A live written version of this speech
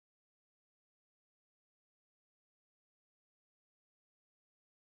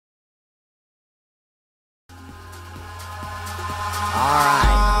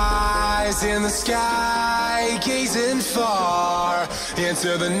Eyes in the sky, gazing far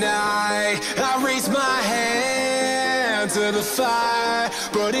into the night. I raise my hand to the fire,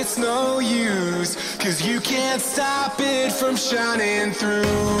 but it's no use, 'cause you can't stop it from shining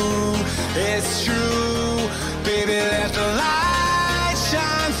through. It's true, baby, let the light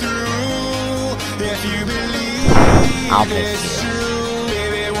shine through. If you believe it's true,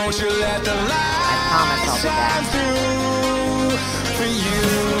 baby, won't you let the light shine through for you,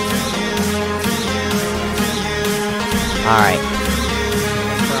 for you, for you, for you, for you. All right.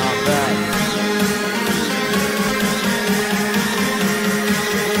 We're all good.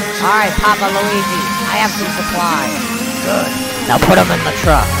 All right, Papa Luigi, I have some supplies. Good. Now put them in the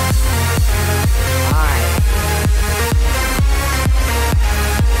truck. All right.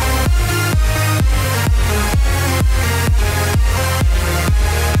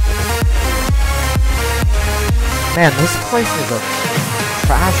 Man, this place is a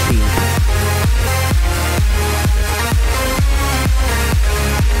trashy.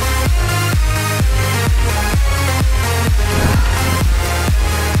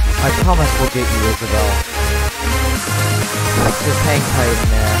 I promise we'll get you, Isabel. Just hang tight in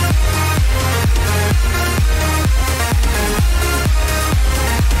there.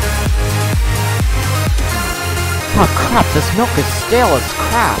 Oh crap, this milk is stale as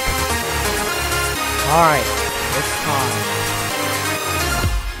crap. Alright, it's time.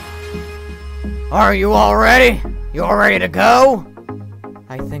 Are you all ready? You all ready to go?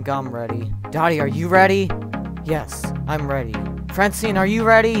 I think I'm ready. Dottie, are you ready? Yes, I'm ready. Francine, are you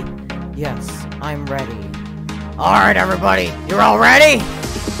ready? Yes, I'm ready. Alright, everybody, you're all ready?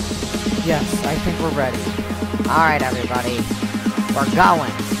 Yes, I think we're ready. Alright, everybody, we're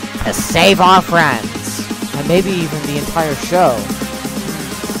going to save our friends. And maybe even the entire show.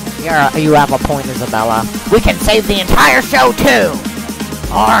 You have a point, Isabella. We can save the entire show, too!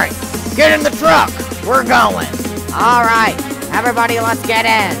 Alright, get in the truck! We're going! Alright, everybody, let's get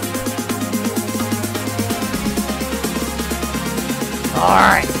in!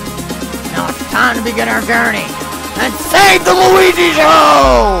 Alright, now it's time to begin our journey and save the Luigi Show!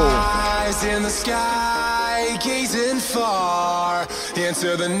 Eyes in the sky, gazing far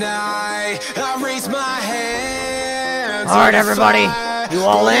into the night. I raise my hand. Alright, everybody, you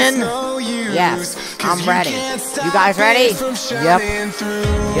all in? Yes, I'm ready. You guys ready? Yep.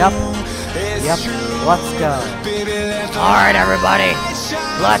 Yep. Yep. Let's go. Alright, everybody,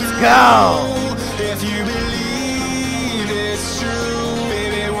 let's go!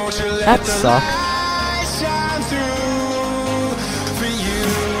 That sucked.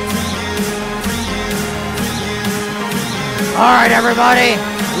 Alright, everybody,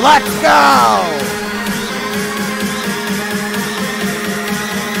 let's go!